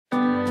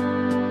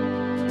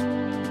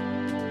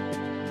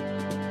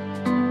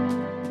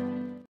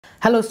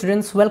Hello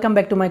students, welcome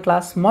back to my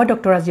class. Moi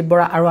Dr. Rajib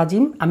Borah aru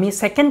Rajib. Ami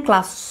second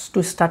class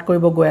to start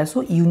koribo goi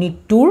asu unit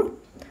 2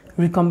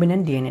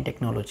 recombinant DNA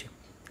technology.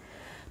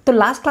 To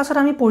last class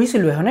ami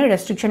পঢ়িছিলো হনে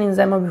restriction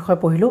enzyme er বিষয়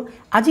পঢ়িলো.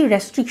 আজি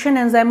restriction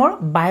enzyme er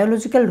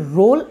biological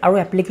role aru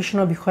application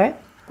er বিষয়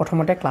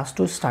প্ৰথমতে class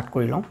to start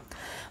কৰিলো.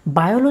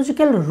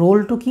 Biological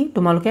role to কি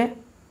তোমালোকে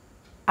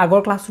আগৰ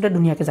ক্লাছটোতে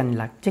ধুনিয়াকে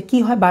জানিলা যে কি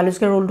হয়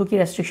biological role to কি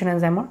restriction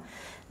enzyme er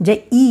যে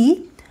ই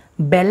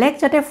বেলেগ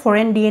যাতে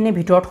ফৰেন DNA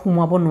ভিতৰত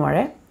সোমাব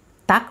নোৱাৰে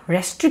তাক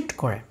ৰেষ্ট্ৰিক্ট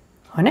কৰে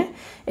হয়নে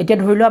এতিয়া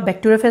ধৰি লোৱা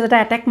ব্যাকটেৰিয়াফেজ এটা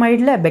অ্যাটাক মাৰি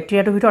দিলে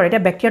ব্যাকটেৰিয়াটো ভিতৰত এটা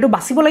ব্যাকটেৰিয়াটো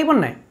বাচিব লাগিব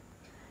নাই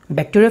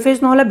ব্যাকটেৰিয়াফেজ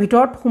নহলে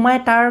ভিতৰত সোমাই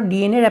তাৰ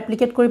ডিএনএ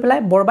ৰেপ্লিকেট কৰি পেলাই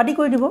বৰবাদি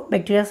কৰি দিব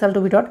ব্যাকটেৰিয়া সেলটো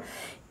ভিতৰত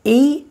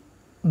এই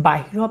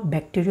বাহিৰৰ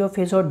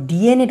ব্যাকটেৰিয়াফেজৰ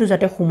ডিএনএটো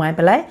যাতে সোমাই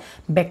পেলাই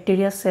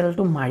ব্যাকটেৰিয়া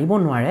সেলটো মাৰিব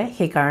নোৱাৰে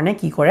সেই কাৰণে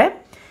কি কৰে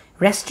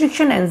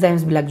ৰেষ্ট্ৰিকশন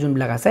এনজাইমছ বিলাক যোন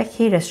বিলাক আছে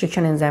সেই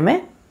ৰেষ্ট্ৰিকশন এনজাইমে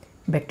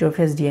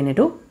ব্যাকটেৰিয়াফেজ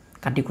ডিএনএটো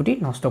কাটি কুটি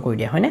নষ্ট কৰি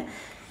দিয়ে হয়নে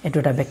এটো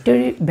এটা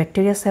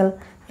ব্যাকটেৰিয়া সেল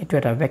এটো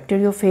এটা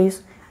ব্যাকটেৰিয়াফেজ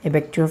এই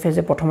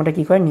ব্যাকটেৰিয়াফেজে প্ৰথমতে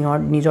কি কৰে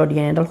নিজৰ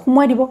ডিএনএ ডাল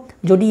সোমাই দিব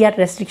যদি ইয়াত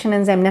ৰেষ্ট্ৰিকশন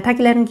এনজাইম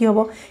নাথাকিলেন কি হ'ব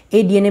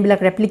এই ডিএনএ বিলাক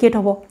ৰেপ্লিকেট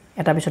হ'ব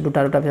এটা পিছত দুটা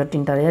পিছত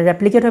তিনটা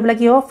ৰেপ্লিকেট হৈ পেলাই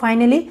কি হ'ব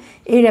ফাইনালি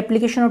এই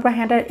ৰেপ্লিকেশনৰ পৰা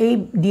হেটাৰ এই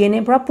ডিএনএ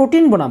পৰা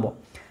প্ৰটিন বনাব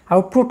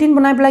আৰু প্ৰটিন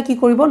বনাই পেলাই কি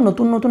কৰিব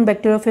নতুন নতুন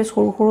ব্যাকটেৰিয়াফেজ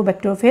সৰু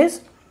ব্যাকটেৰিয়াফেজ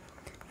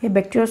এই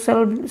ব্যাকটেৰিয়া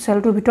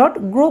সেলটোৰ ভিতৰত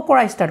গ্ৰো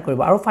কৰা ষ্টাৰ্ট কৰিব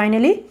আৰু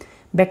ফাইনালি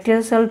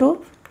ব্যাকটেৰিয়া সেলটো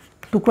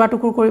টুকুৰা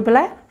কৰি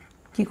পেলাই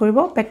কি কৰিব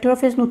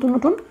ব্যাকটেৰিয়াফেজ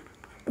নতুন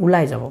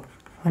ওলাই যাব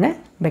হয়নে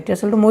ব্যাকটেৰিয়া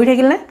সেলটো মৰি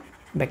থাকিল না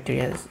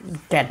ব্যাকটেৰিয়া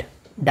ডেড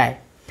ডাই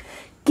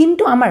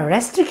কিন্তু আমাৰ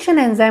ৰেষ্ট্ৰিকশন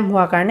এনজাইম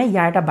হোৱাৰ কাৰণে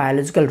ইয়াৰ এটা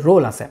বায়োলজিক্যাল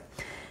ৰোল আছে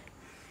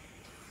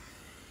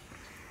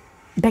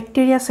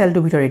ব্যাকটেৰিয়া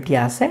সেলটোৰ ভিতৰত এতিয়া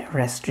আছে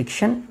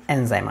ৰেষ্ট্ৰিকশন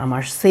এনজাইম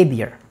আমাৰ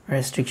সেভিয়াৰ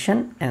ৰেষ্ট্ৰিকশন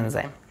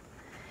এনজাইম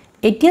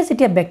এতিয়া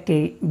যেতিয়া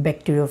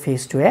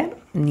ব্যাকটেৰিয়াফেজটোৱে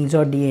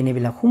নিজৰ ডিএনএ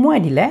বিলাক সোমোৱাই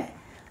দিলে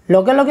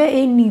লগে লগে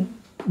এই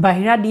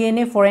বাহিৰা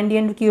ডিএনএ ফৰেন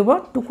ডিএনএ কি হ'ব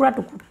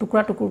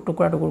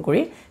টুকুৰা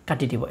কৰি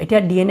কাটি দিব এতিয়া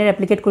ডিএনএ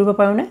ৰেপ্লিকেট কৰিব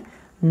পাৰোনে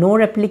নো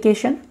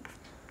ৰেপ্লিকেশন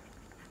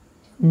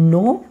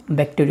নো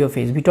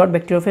ব্যাকটেৰিয়াফেজ ভিতৰত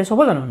ব্যাকটেৰিয়াফেজ হ'ব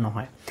জানো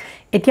নহয়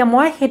এতিয়া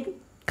মই হে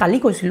কালি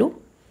কৈছিলো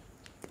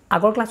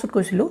আগৰ ক্লাছত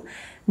কৈছিলো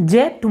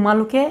যে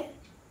তোমালোকে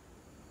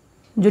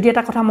যদি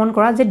এটা কথা মন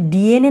কৰা যে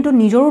ডিএনএ তো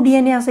নিজৰো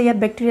ডিএনএ আছে ইয়াত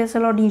ব্যাকটেৰিয়া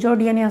সেলৰ নিজৰ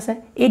ডিএনএ আছে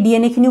এই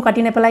ডিএনএ খিনিও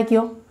কাটি নেপেলাই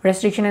কিয়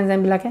ৰেষ্ট্ৰিকশন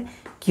এনজাইম বিলাকে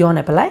কিয়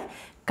নেপেলাই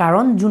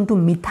কাৰণ যোনটো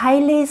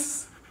মিথাইলেজ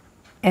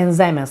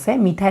এনজাইম আছে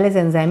মিথাইলেজ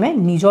এনজাইমে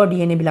নিজৰ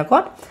ডিএনএ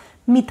বিলাকত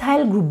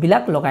মিথাইল গ্ৰুপ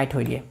বিলাক লগাই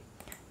থৈ দিয়ে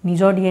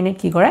নিজৰ ডিএনএ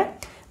কি কৰে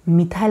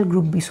মিথাইল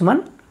গ্ৰুপ কিছুমান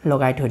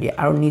লগাই থৈ দিয়ে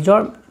আৰু নিজৰ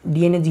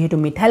ডিএনএ যেহেতু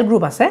মিথাইল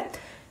গ্ৰুপ আছে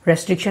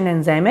ৰেষ্ট্ৰিকশন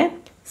এনজাইমে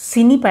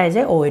চিনি পায়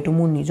যে ও এটো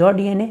মোৰ নিজৰ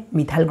ডিএনএ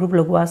মিথাইল গ্ৰুপ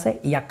লগোৱা আছে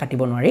ইয়াক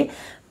কাটিব নোৱাৰি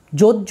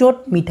যত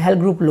মিথাইল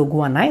গ্ৰুপ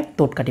লগোৱা নাই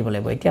তত কাটিব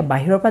লাগিব এতিয়া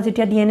বাহিৰৰ পৰা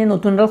যেতিয়া ডিএনএ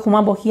নতুন ডাল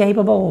সোমা বহি আহি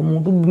পাব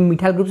মোৰটো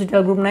মিথাইল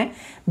গ্ৰুপ নাই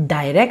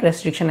ডাইৰেক্ট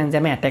ৰেষ্ট্ৰিকশন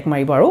এনজাইমে অ্যাটাক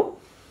মাৰিব আৰু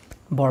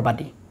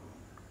বৰবাদি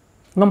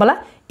গমলা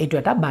এটো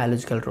এটা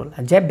বায়োলজিক্যাল ৰোল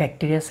যে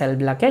ব্যাকটেৰিয়া সেল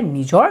বিলাকে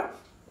নিজৰ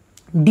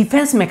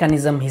ডিফেন্স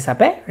মেকানিজম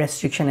হিচাপে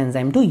ৰেষ্ট্ৰিকশন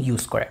এনজাইমটো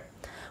ইউজ কৰে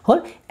হল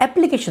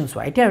এপ্লিকেশনস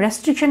হয় এতিয়া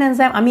ৰেষ্ট্ৰিকশন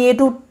এনজাইম আমি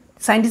এটো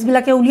সাইন্টিস্ট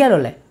বিলাকে উলিয়া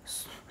ললে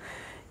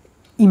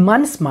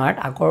ইমান স্মাৰ্ট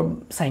আগৰ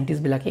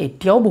সাইন্টিস্ট বিলাকে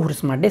এতিয়াও বহুত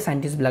স্মাৰ্ট দে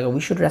সাইন্টিস্ট বিলাকে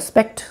উই শুড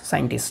ৰেসপেক্ট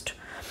সাইন্টিস্ট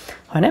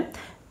হয়নে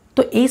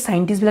তো এই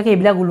সাইন্টিস্ট বিলাকে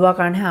এবিলা গুলোৱা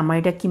কাৰণে আমাৰ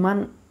এটা কিমান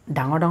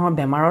ডাঙৰ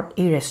বেমাৰত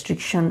এই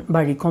ৰেষ্ট্ৰিকশন বা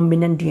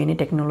ৰিকম্বিনেন্ট ডিএনএ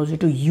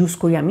টেকনলজিটো ইউজ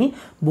কৰি আমি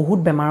বহুত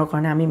বেমাৰৰ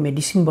কাৰণে আমি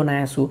মেডিসিন বনাই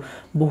আছো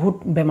বহুত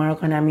বেমাৰৰ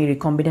কাৰণে আমি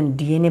ৰিকম্বিনেন্ট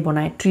ডিএনএ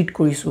বনাই ট্ৰিট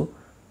কৰিছো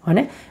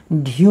হয়নে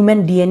হিউম্যান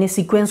ডিএনএ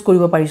সিকোয়েন্স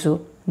কৰিব পাৰিছো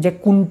যে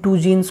কোনটো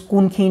জিনস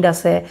কোনখিনিত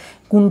আছে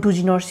কোনটো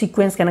জিনৰ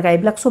সিকোয়েন্স কেনেকা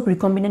এইবিলাক সব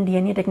ৰিকম্বিনেন্ট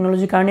ডিএনএ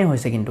টেকনলজি কাৰণে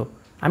হৈছে কিন্তু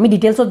আমি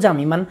ডিটেইলছত যাম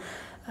ইমান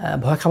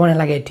ভয় খাব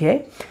নালাগে এতিয়া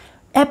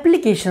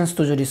এপ্লিকেশনস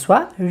তো যদি সোৱা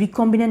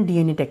ৰিকম্বিনেন্ট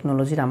ডিএনএ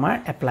টেকনলজিত আমাৰ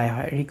এপ্লাই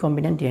হয়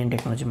ৰিকম্বিনেন্ট ডিএনএ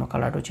টেকনলজি মই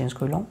কালাৰটো চেঞ্জ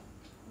কৰি লম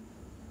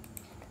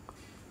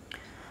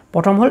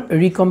প্ৰথম হল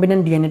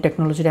ৰিকম্বিনেন্ট ডিএনএ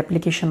টেকনলজিৰ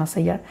এপ্লিকেশন আছে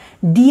ইয়াৰ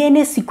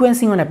ডিএনএ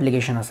সিকোয়েন্সিং অন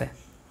এপ্লিকেশন আছে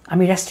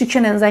আমি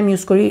ৰেষ্ট্ৰিকশন এনজাইম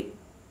ইউজ কৰি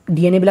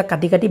ডিএনএ বিলাক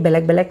কাটি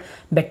বেলেগ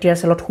ব্যাকটেৰিয়া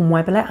সেলত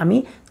সোমোৱাই পেলাই আমি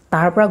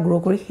তাৰ পৰা গ্ৰো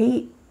কৰি সেই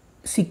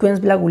সিকোয়েন্স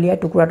বিলাক উলিয়াই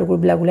টুকুৰা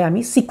বিলাক উলিয়াই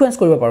আমি সিকোয়েন্স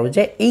কৰিব পাৰো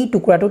যে এই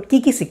টুকুৰাটোত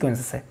কি সিকোয়েন্স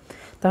আছে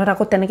তাহত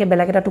আকৌ তেনেকে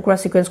বেলেগ এটা টুকুৰা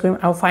সিকোয়েন্স কৰিম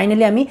আৰু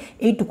ফাইনালি আমি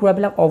এই টুকুৰা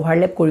বিলাক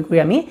ওভাৰল্যাপ কৰি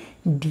আমি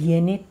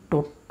ডিএনএ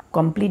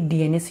কমপ্লিট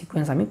ডিএনএ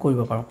সিকোয়েন্স আমি কৰিব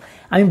পাৰো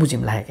আমি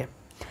বুজিম লাহেকে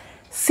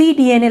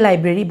সিডিএনএ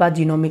লাইব্ৰেৰী বা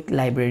জিনোমিক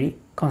লাইব্ৰেৰী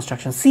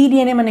কনস্ট্ৰাকচন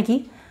সিডিএনএ মানে কি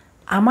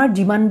আমাৰ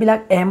যিমান বিলাক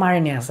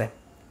এমআৰএনএ আছে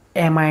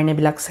এমআৰএনএ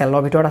বিলাক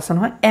সেলৰ ভিতৰত আছে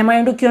নহয়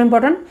এমআৰএনএটো কিয়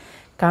ইম্পৰ্টেন্ট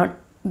কাৰণ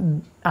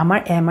আমাৰ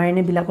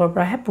এমআৰএনএ বিলাকৰ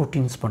পৰাহে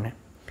প্ৰটিনছ বনে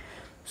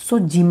সো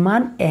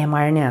যিমান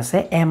এমআৰএনএ আছে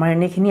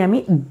এমআৰএনএ খিনি আমি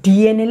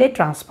ডিএনএ লে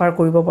ট্ৰান্সফাৰ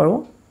কৰিব পাৰো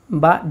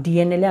বা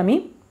ডিএনএ লে আমি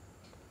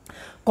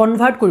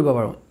কনভাৰ্ট কৰিব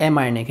পাৰো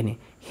এমআৰএনএ খিনি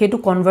হেতু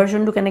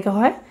কনভাৰ্সনটো কেনেকৈ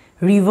হয়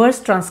ৰিভাৰ্স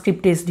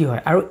ট্ৰান্সক্ৰিপ্টেজ দি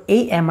হয় আৰু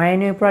এই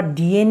এমআৰএনএ ৰ পৰা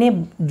ডিএনএ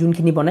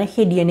যোনখিনি বনায়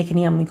সেই ডিএনএ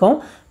খিনি আমি কওঁ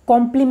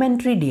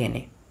কমপ্লিমেন্টাৰী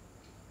ডিএনএ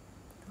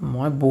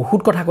মই বহুত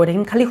কথা কৈ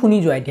থাকিম খালি শুনি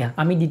যোৱা এতিয়া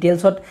আমি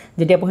ডিটেইলছত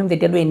যেতিয়া পঢ়িম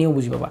তেতিয়াটো এনেও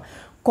বুজি পাবা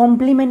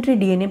কমপ্লিমেন্টাৰী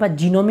ডিএনএ বা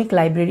জিনোমিক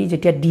লাইব্ৰেৰী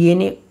যেতিয়া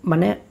ডিএনএ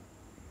মানে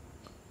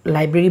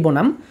লাইব্ৰেৰী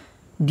বনাম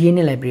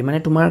DNA library মানে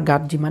তোমাৰ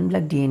গাত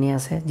যিমানবিলাক DNA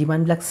আছে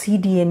যিমানবিলাক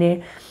cDNA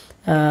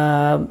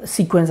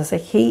সিকোয়েন্স আছে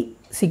সেই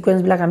সিকোয়েন্স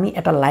বিলাক আমি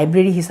এটা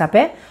লাইব্ৰেৰী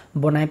হিচাপে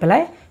বনাই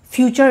পেলাই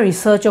ফিউচাৰ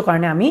ৰিসাৰ্চৰ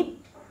কাৰণে আমি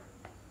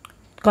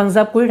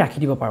কনজাৰ্ভ কৰি ৰাখি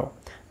দিব পাৰো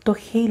তো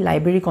সেই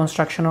লাইব্ৰেৰী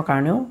কনস্ট্ৰাকচনৰ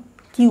কাৰণেও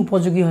কি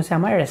উপযোগী হৈছে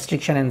আমাৰ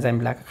ৰেষ্ট্ৰিকশন এনজাইম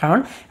বিলাক কাৰণ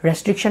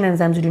ৰেষ্ট্ৰিকশন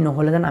এনজাইম যদি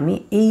নহলেন আমি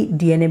এই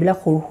DNA বিলাক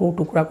সৰু সৰু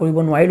টুকুৰা কৰিব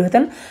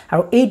নোৱাৰিলোহেতেন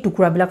আৰু এই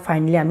টুকুৰা বিলাক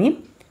ফাইনালি আমি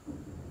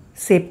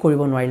সেভ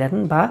কৰিব নোৱাৰিলেন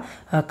বা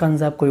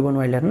কনজাৰ্ভ কৰিব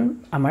নোৱাৰিলেন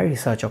আমাৰ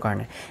ৰিসাৰ্চৰ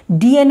কাৰণে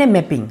DNA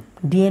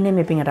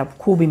মেপিং এটা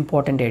খুব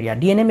ইম্পৰ্টেন্ট এৰিয়া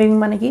DNA মেপিং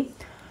মানে কি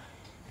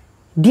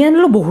DNA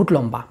লো বহুত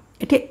লম্বা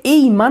এতিয়া এই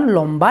ইমান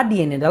লম্বা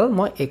DNA ডাল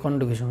মই একন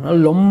দেখিছো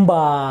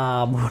লম্বা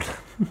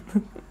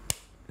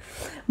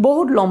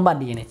বহুত লম্বা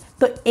DNA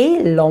তো এই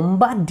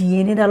লম্বা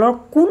DNA ডালৰ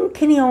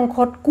কোনখিনি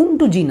অংশত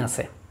কোনটো জিন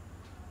আছে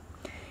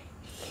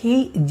সেই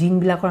জিন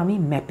বিলাকৰ আমি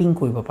ম্যাপিং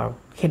কৰিব পাৰো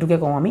হেতুকে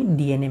কওঁ আমি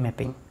DNA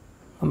ম্যাপিং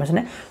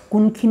গমছনে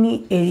কোনখিনি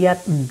এৰিয়াত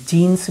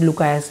জিন্স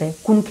লুকাই আছে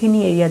কোনখিনি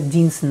এৰিয়াত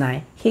জিন্স নাই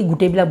সেই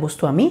গুটেবিলাক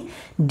বস্তু আমি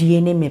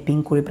DNA ম্যাপিং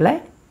কৰি পেলাই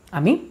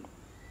আমি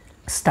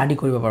স্টাডি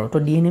কৰিব পাৰো তো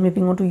DNA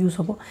ম্যাপিংটো ইউজ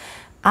হ'ব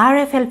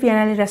RFLP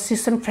analyse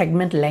restriction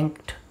fragment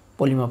length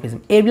polymorphism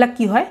এইবিলাক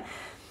কি হয়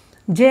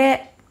যে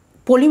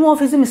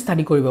পলিমৰফিজম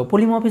স্টাডি কৰিব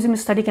পলিমৰফিজম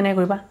স্টাডি কেনে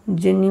কৰিবা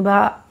যেনিবা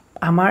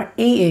আমাৰ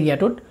এই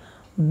এৰিয়াটোত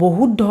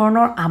বহুত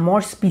ধৰণৰ আমৰ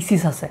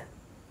স্পিচিছ আছে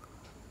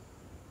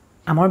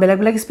আমাৰ বেলেগ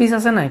বেলেগ স্পিচিছ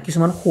আছে না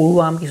কিছুমান সৰু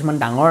আম কিছুমান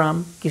ডাঙৰ আম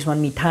কিছুমান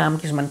মিঠা আম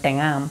কিছুমান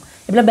টেঙা আম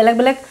এবিলাক বেলেগ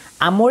বেলেগ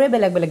আমৰে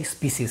বেলেগ বেলেগ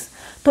স্পিচিছ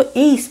তো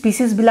এই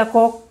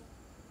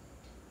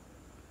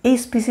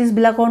স্পিচিছ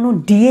বিলাকৰনো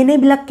DNA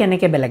বিলাক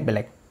কেনেকে বেলেগ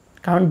বেলেগ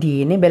কাৰণ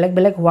DNA বেলেগ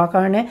বেলেগ হোৱা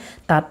কাৰণে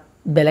তাত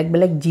বেলেগ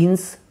বেলেগ জিন্স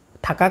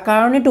থাকা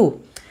কাৰণেটো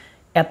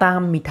এটা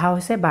আম মিঠা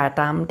হৈছে বা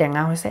এটা আম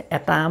টেঙা হৈছে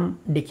এটা আম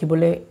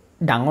দেখিবলৈ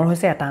ডাঙৰ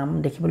হৈছে এটা আম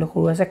দেখিবলৈ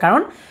সৰু হৈছে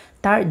কাৰণ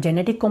তাৰ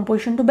জেনেটিক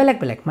কম্পোজিশনটো বেলেগ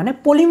বেলেগ মানে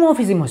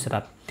পলিমৰফিজম হৈছে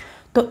তাত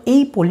তো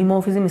এই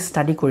পলিমৰফিজম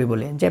স্টাডি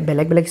কৰিবলৈ যে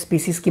বেলেগ বেলেগ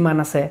স্পিচিছ কিমান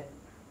আছে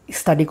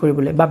স্টাডি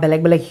কৰিবলৈ বা বেলেগ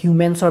বেলেগ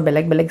হিউম্যানছৰ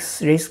বেলেগ বেলেগ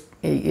ৰেস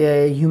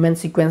হিউম্যান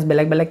সিকোয়েন্স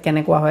বেলেগ বেলেগ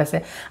কেনেকুৱা হৈ আছে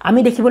আমি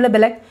দেখিবলৈ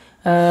বেলেগ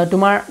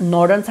তোমাৰ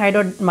নৰ্দাৰ্ন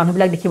সাইডৰ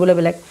মানুহবিলাক দেখিবলৈ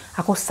বেলেগ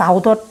আকৌ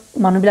সাউথত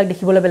মানুহবিলাক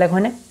দেখিবলৈ বেলেগ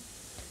হয়নে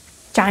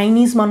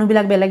চাইনিজ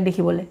মানুহবিলাক বেলেগ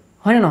দেখিবলৈ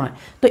হয় না নহয়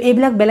তো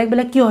এইবিলাক বেলেগ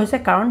বেলেগ কি হৈছে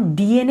কাৰণ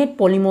DNA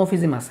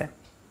পলিমৰফিজম আছে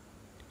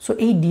সো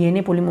এই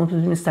DNA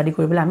পলিমৰফিজম স্টাডি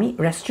কৰিবলৈ আমি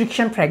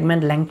restriction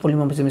fragment length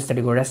polymorphism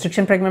study কৰো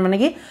ৰেষ্ট্ৰিকশন ফ্ৰেগমেন্ট মানে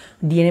কি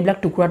DNA বিলাক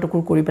টুকুৰা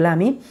টুকুৰ কৰি পেলাই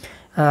আমি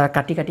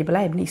কাটি কাটি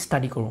পেলাই এনি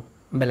স্টাডি কৰো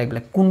বেলেগ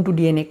বেলেগ কোনটো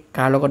DNA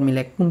কাৰ লগত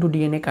মিলে কোনটো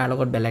DNA কাৰ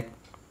লগত বেলেগ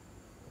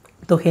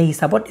তো সেই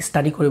হিচাপত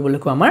স্টাডি কৰিবলৈ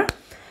কো আমাৰ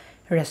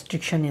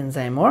ৰেষ্ট্ৰিকশন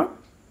এনজাইমৰ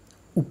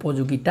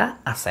উপযোগিতা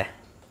আছে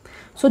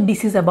So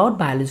this is about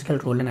biological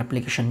role and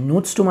application.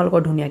 Notes তোমালোকৰ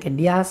ধুনিয়াকে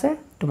দিয়া আছে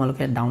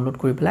তোমালোকে ডাউনলোড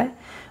কৰি পেলাই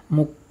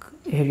মোক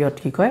হেৰিয়ত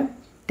কি কয়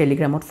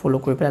টেলিগ্ৰামত ফলো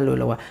কৰি পেলাই লৈ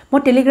লবা মই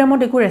টেলিগ্ৰামত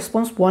একো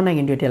ৰেসপন্স পোৱা নাই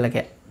কিন্তু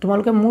এতিয়ালৈকে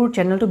তোমালোকে মোৰ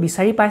চেনেলটো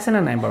বিচাৰি পাইছে না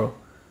নাই বাৰু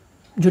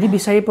যদি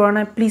বিচাৰি পোৱা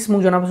নাই প্লিজ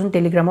মোক জনাবচোন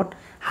টেলিগ্ৰামত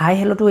হাই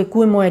হেলো তো একো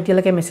মই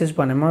এতিয়ালৈকে মেছেজ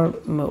পোৱা নাই মই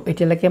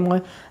এতিয়ালৈকে মই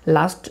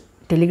লাষ্ট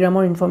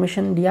টেলিগ্ৰামৰ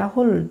ইনফৰমেশন দিয়া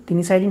হল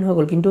 3-4 দিন হৈ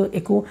গল কিন্তু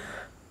একো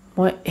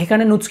মই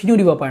হেকাৰণে নোটছ কিনিও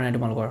দিব পাৰা নাই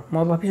তোমালোকৰ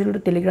মই ভাবিছিলো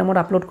টেলিগ্ৰামত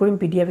আপলোড কৰিম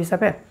PDF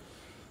হিচাপে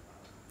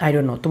I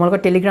don't know তোমালোকৰ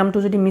টেলিগ্ৰাম তো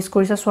যদি মিস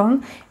কৰিছা সোহন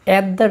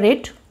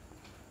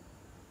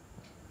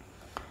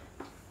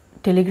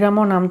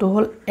টেলিগ্ৰামৰ নামটো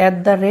হল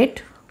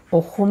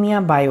 @Axomia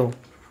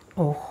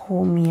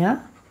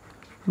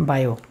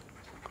bio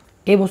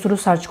এই বস্তুটো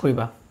সাৰ্চ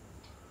কৰিবা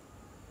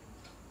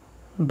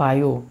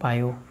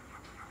bio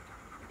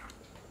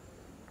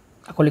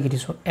আকলি কি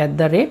দিছো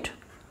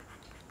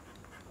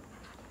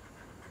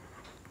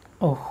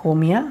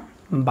 @Axomia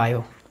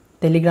bio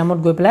টেলিগ্ৰামত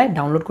গৈ পেলাই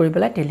ডাউনলোড কৰি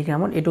পেলাই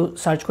টেলিগ্ৰামত এটো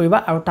সাৰ্চ কৰিবা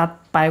আৰু তাত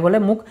পাই গলে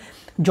মোক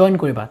জয়েন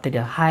কৰিবা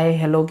তেতিয়া হাই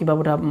হেলো কিবা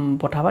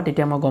পঠাবা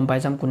তেতিয়া মই গম পাই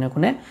যাম কোনে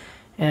কোনে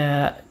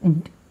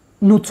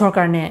নোটছৰ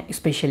কাৰণে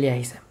স্পেশালি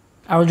আহিছে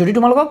আৰু যদি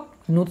তোমালোকক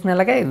নোটছ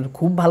নালাগে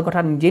খুব ভাল কথা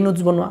নিজে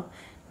নোটছ বনোৱা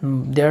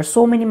there are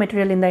so many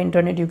material in the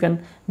internet you can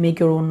make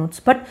your own notes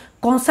but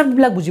concept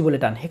বিলাক বুজিবলৈ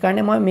টান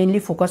হেকাৰণে মই মেইনলি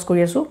ফোকাস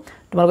কৰি আছো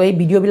তোমালোকৰ এই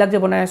ভিডিও বিলাক যে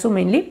বনাই আছো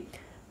মেইনলি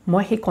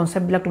মই সেই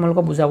কনসেপ্ট বিলাক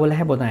তোমালোকক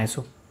বুজাবলৈহে বনাই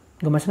আছো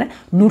গমছনে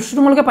নোটছ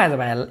তোমালোকে পাই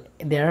যাবা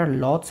there are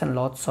lots and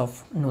lots of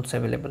notes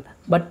available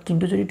but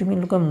কিন্তু যদি তুমি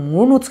লোক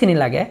মোৰ নোটছ কিনি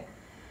লাগে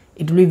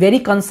it will be very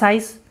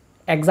concise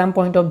exam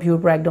point of view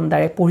পৰা একদম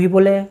ডাইৰেক্ট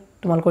পঢ়িবলৈ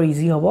তোমালোকৰ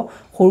ইজি হ'ব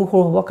সৰু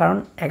সৰু হ'ব কাৰণ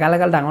এগাল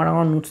ডাঙৰ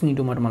ডাঙৰ নোটছ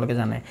নিদু মই তোমালোকে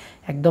জানে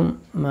একদম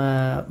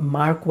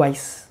মার্ক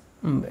ওয়াইজ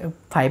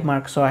 5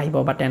 মার্কস আহিব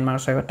বা 10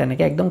 মার্কস আহিব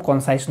তেনেকে একদম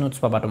কনসাইজ নোটছ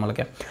পাবা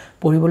তোমালোকে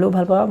পঢ়িবলৈও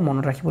ভাল পাবা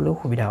মনত ৰাখিবলৈও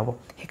সুবিধা হ'ব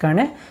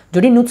হেকাৰণে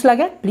যদি নোটছ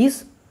লাগে please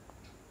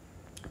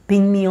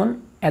ping me on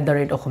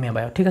 @Axomia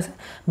bio ঠিক আছে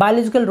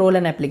biological role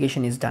and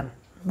application is done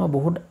মই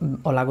বহুত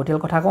অলাগতিয়াল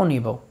কথা কও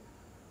নিব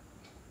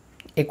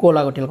একো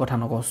অলাগতিয়াল কথা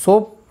নকও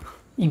সব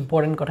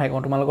ইম্পৰ্টেন্ট কথা কও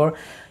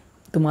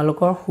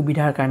তোমালোকৰ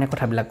সুবিধাৰ কাৰণে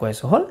কথাবিলাক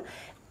কৈছো হল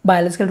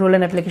biological role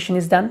and application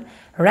is done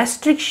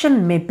restriction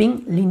mapping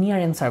linear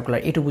and circular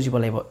এটো বুজিব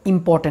লাগিব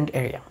ইম্পৰ্টেন্ট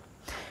এৰিয়া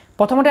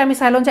প্ৰথমতে আমি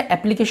চাইলন যে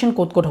এপ্লিকেশন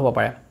কোড হ'ব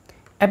পাৰে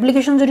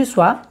এপ্লিকেশন যদি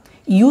সোৱা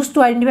used to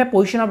identify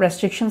position of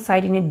restriction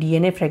site in a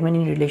DNA fragment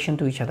in relation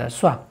to each other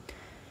সোৱা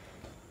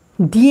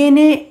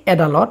DNA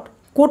এডালত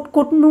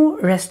কোটনো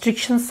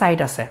restriction site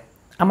আছে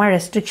আমাৰ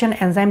ৰেষ্ট্ৰিকশন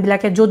এনজাইম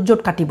বিলাকে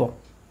যত কাটিব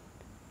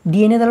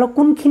DNA ডালৰ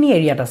কোনখিনি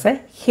এৰিয়াত আছে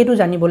হেতু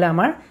জানিবলৈ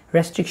আমাৰ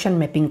ৰেষ্ট্ৰিকশন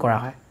ম্যাপিং কৰা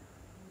হয়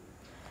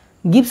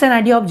gives an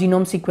idea of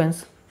genome sequence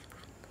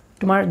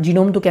তোমাৰ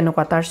জিনোমটো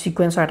কেনেকুৱা তাৰ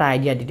সিকোয়েন্সৰ এটা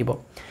আইডিয়া দি দিব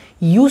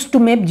used to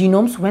map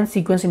genomes when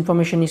sequence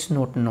information is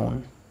not known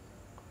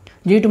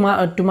যে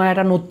তোমাৰ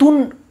এটা নতুন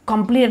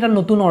কমপ্লিট এটা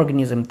নতুন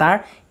অৰ্গানিজম তাৰ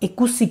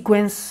একু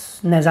সিকোয়েন্স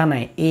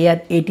নাজানাই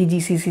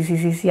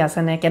ATGCCCC আছে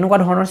না কেনেকুৱা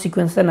ধৰণৰ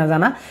সিকোয়েন্স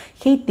নাজানা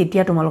সেই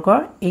তেতিয়া তোমালোকৰ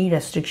এই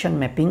restriction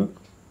mapping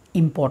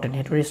important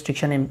hetu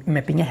restriction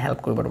mapping e help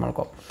koribo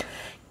tumalko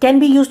can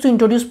be used to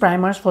introduce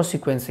primers for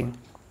sequencing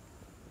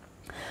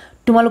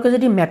tumaloke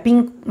jodi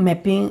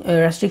mapping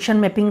restriction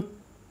mapping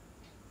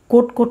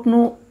code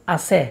nu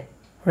ase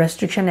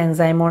restriction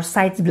enzyme or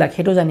sites bilak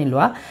hetu jani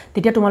loa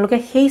tetia tumaloke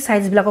hei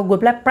sites bilakok goi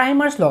pla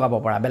primers logabo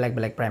pora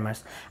belak primers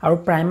aru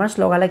primers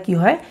logale ki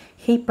hoy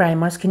hei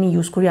primers kini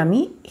use kori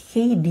ami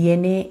hei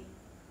DNA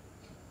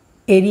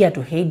area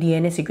to hei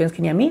DNA sequence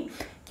kini ami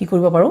ki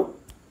koribo paru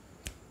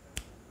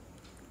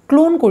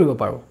clone কৰিব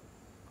পাৰো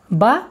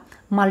বা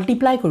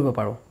multiply কৰিব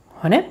পাৰো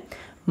হয়নে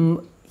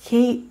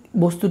সেই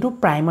বস্তুটো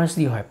প্ৰাইমাৰ্স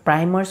দি হয়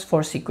প্ৰাইমাৰ্স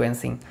for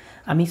sequencing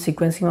আমি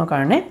সিকোয়েন্সিংৰ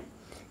কাৰণে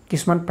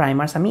কিছুমান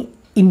প্ৰাইমাৰ্স আমি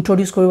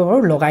ইন্ট্ৰোডিউস কৰিব পাৰো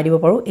লগাই দিব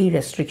পাৰো এই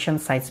ৰেষ্ট্ৰিকশন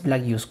সাইটস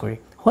বিলাক ইউজ কৰি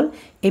হল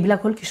এইবিলাক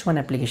হল কিছুমান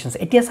এপ্লিকেশনস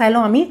এতিয়া চাইলো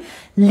আমি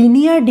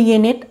লিনিয়াৰ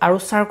ডিএনএ আৰু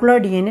সাৰ্কুলাৰ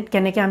ডিএনএ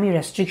কেনেকৈ আমি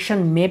ৰেষ্ট্ৰিকশন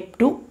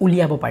মেপটো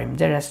উলিয়াব পাৰিম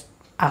যে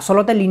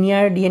আসলতে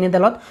লিনিয়াৰ ডিএনএ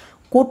দালত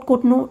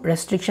কোটনো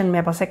ৰেষ্ট্ৰিকশন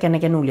মেপ আছে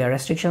কেনেকৈ উলিয়া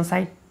ৰেষ্ট্ৰিকশন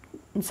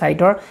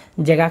সাইটৰ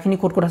জেগাখিনি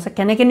কোট আছে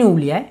কেনেকৈ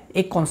উলিয়ায়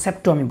এই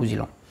কনসেপ্টটো আমি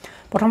বুজিলো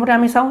প্ৰথমতে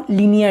আমি চাও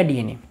লিনিয়াৰ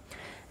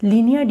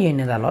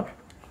ডিএনএ দালত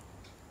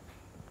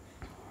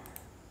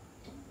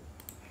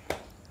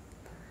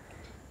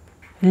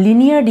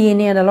লিনিয়াৰ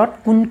ডিএনএ দালত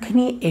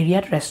কোনখিনি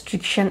এৰিয়াত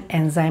ৰেষ্ট্ৰিকশন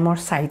এনজাইমৰ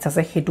সাইটস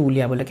আছে হেতু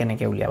উলিয়াবলৈ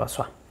কেনেকৈ উলিয়াবা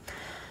চোৱা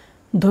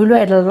ধৰিলো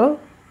এডাল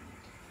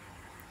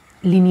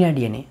লিনিয়াৰ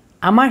ডিএনএ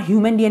আমাৰ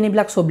হিউম্যান ডিএনএ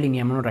বিলাক সব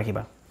লিনিয়াৰ মনত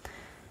ৰাখিবা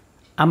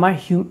আমাৰ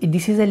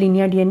this is a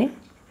linear DNA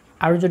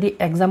আৰু যদি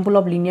এক্সাম্পল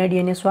অফ লিনিয়াৰ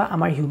ডিএনএ সোয়া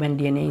আমাৰ human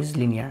DNA is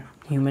linear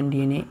human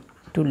DNA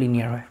two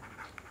linear হয়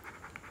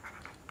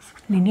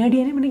লিনিয়াৰ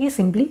ডিএনএ মানে কি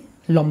সিম্পলি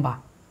লম্বা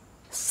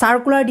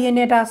সাৰ্কুলাৰ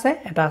ডিএনএ এটা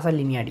আছে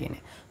লিনিয়াৰ ডিএনএ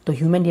তো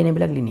হিউম্যান ডিএনএ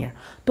বিলাক লিনিয়াৰ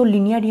তো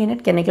লিনিয়াৰ ডিএনএ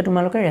কেনেকৈ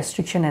তোমালোকে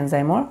ৰেষ্ট্ৰিকশন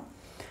এনজাইমৰ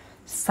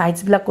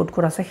সাইটস বিলাক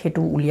কোড আছে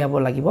হেতু উলিয়াব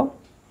লাগিব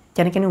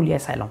কেনেকৈ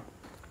উলিয়াই চাই লম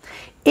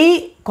এই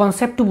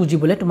কনসেপ্টটো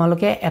বুজিবলৈ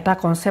তোমালোকে এটা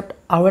কনসেপ্ট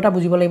আৰু এটা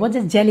বুজিব লাগিব যে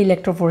জেল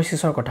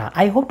ইলেক্ট্ৰোফোৰেসিসৰ কথা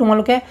আই হোপ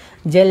তোমালোকে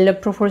জেল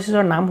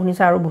ইলেক্ট্ৰোফোৰেসিসৰ নাম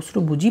শুনিছা আৰু বস্তুটো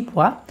বুজি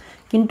পোৱা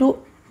কিন্তু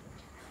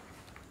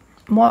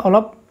মই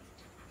অলপ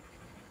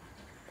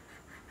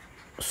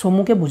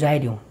সমুকে বুজাই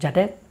দিও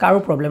যাতে কাৰো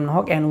প্ৰবলেম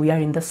নহওক and we are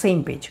in the same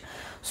page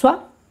so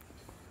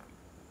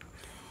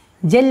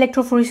gel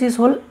ইলেক্ট্ৰোফোৰেসিস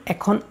হল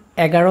এখন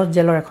 11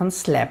 জেলৰ এখন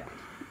স্ল্যাব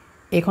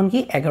এখন কি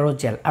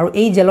 11 জেল আৰু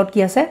এই জেলত কি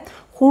আছে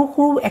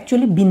সৰু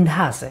একচুয়ালি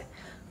বিন্ধা আছে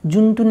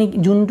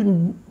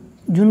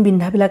জুন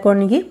বিন্ধা বিলাকৰ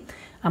নেকি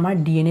আমাৰ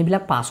ডিএনএ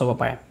বিলাক পাস হ'ব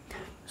পাৰে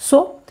সো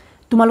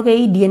তোমালোকে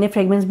এই ডিএনএ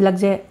ফ্ৰেগমেন্টস বিলাক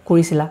যে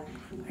কৰিছিলা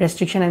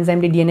ৰেষ্ট্ৰিকশন এনজাইম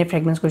দি ডিএনএ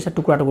ফ্ৰেগমেন্টস কৰিছা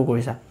টুকুৰা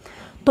কৰিছা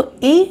তো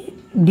এই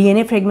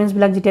ডিএনএ ফ্ৰেগমেন্টস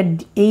বিলাক যেতিয়া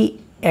এই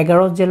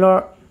 11 জেলৰ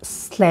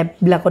স্ল্যাব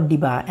বিলাকত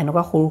দিবা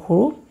এনেকুৱা সৰু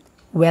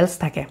ওয়েলস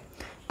থাকে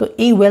তো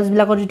এই ওয়েলস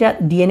বিলাকত যেতিয়া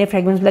ডিএনএ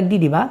ফ্ৰেগমেন্টস বিলাক দি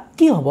দিবা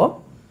কি হ'ব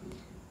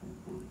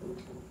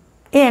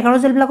এই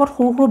 11 জেল বিলাকত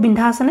সৰু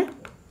বিন্ধা আছে নে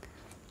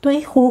তো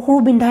এই সৰু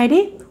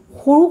বিন্ধাইদি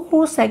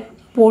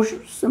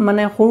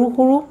মানে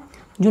সৰু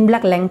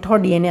যোনবিলাক লেংথৰ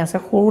ডিএনএ আছে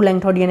সৰু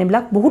লেংথৰ ডিএনএ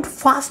বিলাক বহুত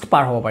ফাস্ট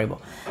পাৰ হ'ব পাৰিব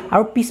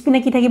আৰু পিছপিনে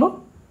কি থাকিব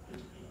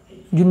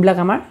যোনবিলাক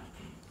আমাৰ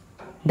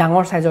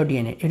ডাঙৰ সাইজৰ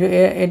ডিএনএ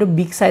এটো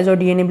বিগ সাইজৰ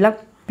ডিএনএ বিলাক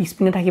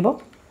পিছপিনে থাকিব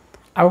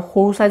আৰু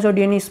সৰু সাইজৰ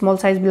ডিএনএ স্মল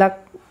সাইজ বিলাক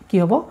কি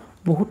হ'ব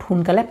বহুত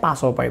সোনকালে পাস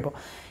হ'ব পাৰিব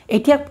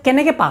এতিয়া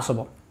কেনেকৈ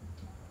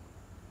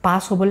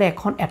পাস হ'বলে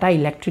এখন এটা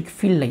ইলেক্ট্ৰিক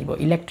ফিল্ড লাগিব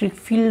ইলেক্ট্ৰিক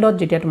ফিল্ডত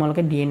যেতিয়া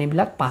তোমালোকে ডিএনএ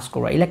বিলাক পাস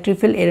কৰা ইলেক্ট্ৰিক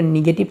ফিল্ড এৰ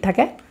নেগেটিভ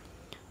থাকে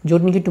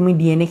যত নেকি তুমি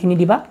ডিএনএ খিনি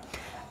দিবা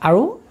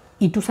আৰু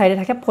ইটো সাইডে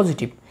থাকে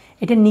পজিটিভ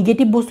এটা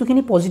নেগেটিভ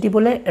বস্তুখিনি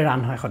পজিটিভলে ৰান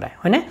হয় সদায়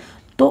হয়নে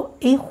তো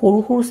এই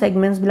সৰু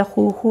সেগমেন্টস বিলাক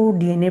সৰু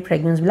ডিএনএ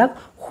ফ্ৰেগমেন্টস বিলাক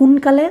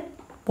সোনকালে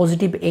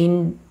পজিটিভ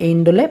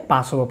এন্ডলে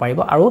পাস হ'ব পাৰিব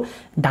আৰু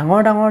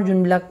ডাঙৰ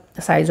যোনবিলাক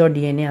সাইজৰ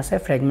ডিএনএ আছে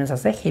ফ্ৰেগমেন্টস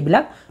আছে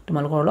সেইবিলাক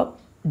তোমালোকৰ অলপ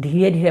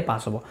ধীৰে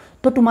পাস হ'ব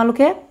তো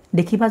তোমালোকে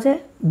দেখিবা যে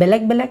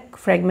বেলেগ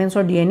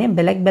ফ্ৰেগমেন্টছৰ ডিএনএ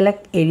বেলেগ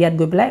এৰিয়াত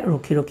গৈ পেলাই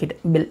ৰখি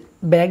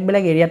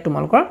বেলেগ এৰিয়াত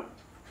তোমালোকৰ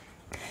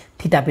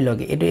থিতাপি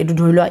লগে এটো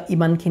ধৰি লোৱা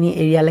ইমানখিনি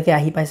এৰিয়ালৈকে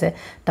আহি পাইছে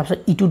তাৰপিছত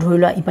ইটো ধৰি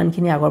লোৱা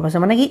ইমানখিনি আগৰ পাইছে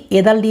মানে কি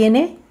এডাল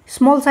ডিএনএ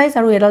স্মল সাইজ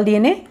আৰু এডাল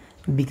ডিএনএ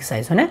বিগ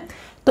সাইজ হয়নে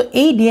তো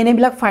এই ডিএনএ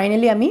বিলাক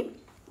ফাইনালি আমি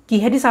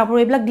কিহেদি চাপৰ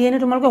এইবিলাক ডিএনএ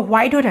তোমালোকে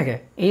হোৱাইট হৈ থাকে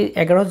এই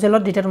 11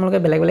 জেলত যেতিয়া তোমালোকে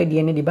বেলেগ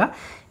ডিএনএ দিবা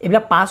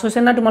এইবিলাক পাস হৈছে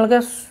না তোমালোকে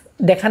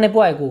দেখা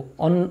নেপোৱা একো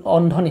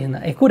অন্ধ নিচিনা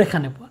একো দেখা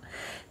নেপোৱা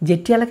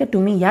যেতিয়ালৈকে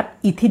তুমি ইয়াত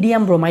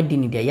ইথিডিয়াম ব্ৰোমাইড দি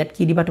নিদিয়া ইয়াত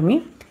কি দিবা তুমি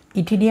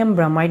ইথিডিয়াম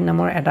ব্ৰোমাইড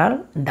নামৰ এডাল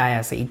ডাই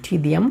আছে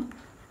ইথিডিয়াম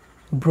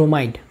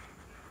ব্ৰোমাইড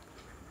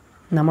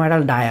নামৰ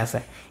এডাল ডাই আছে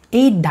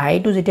এই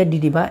ডাইটো যেতিয়া দি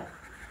দিবা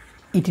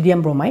ইথিডিয়াম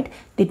ব্ৰোমাইড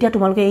তেতিয়া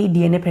তোমালোকে এই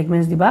ডিএনএ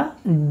ফ্ৰেগমেন্টছ দিবা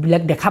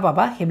বিলাক দেখা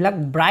পাবা হেবিলাক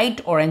ব্ৰাইট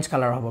অৰেঞ্জ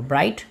কালাৰ হ'ব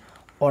ব্ৰাইট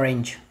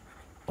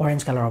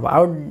অৰেঞ্জ কালাৰ হ'ব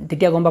আৰু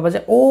তেতিয়া গম পাবা যে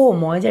ও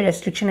মই যে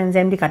ৰেষ্ট্ৰিকশন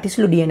এনজাইম দি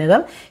কাটিছিলো ডিএনএ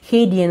ডাল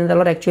সেই ডিএনএ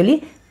ডালত একচুয়ালি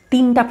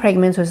তিনটা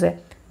ফ্ৰেগমেন্টছ হৈছে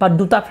বা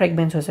দুটা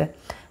ফ্ৰেগমেন্টছ হৈছে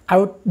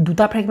আৰু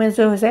দুটা ফ্ৰেগমেন্টছ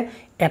হৈছে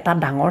এটা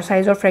ডাঙৰ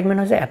সাইজৰ ফ্ৰেগমেন্ট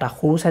হৈছে এটা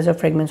সৰু সাইজৰ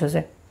ফ্ৰেগমেন্টছ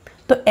হৈছে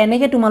তো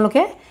এনেকে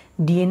তোমালোকে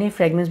ডিএনএ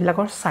ফ্ৰেগমেন্টছ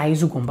বিলাকৰ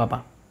সাইজও গম পাবা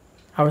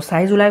আৰু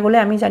সাইজ উলাই গলে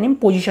আমি জানিম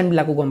পজিশন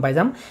বিলাকো গম পাই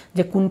যাম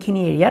যে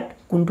কোনখিনি এৰিয়াত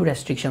কোনটো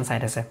ৰেষ্ট্ৰিকশন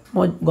সাইট আছে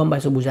মই গম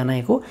পাইছো বুজা নাই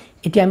একো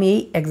এতিয়া আমি এই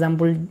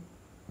এক্সাম্পল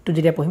তো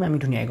যেতিয়া পঢ়িম আমি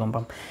ধুনিয়াই গম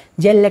পাম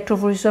যে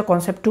ইলেক্ট্ৰোফোৰেসিছৰ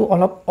কনসেপ্টটো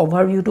অলপ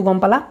ওভাৰভিউটো গম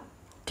পালা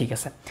ঠিক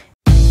আছে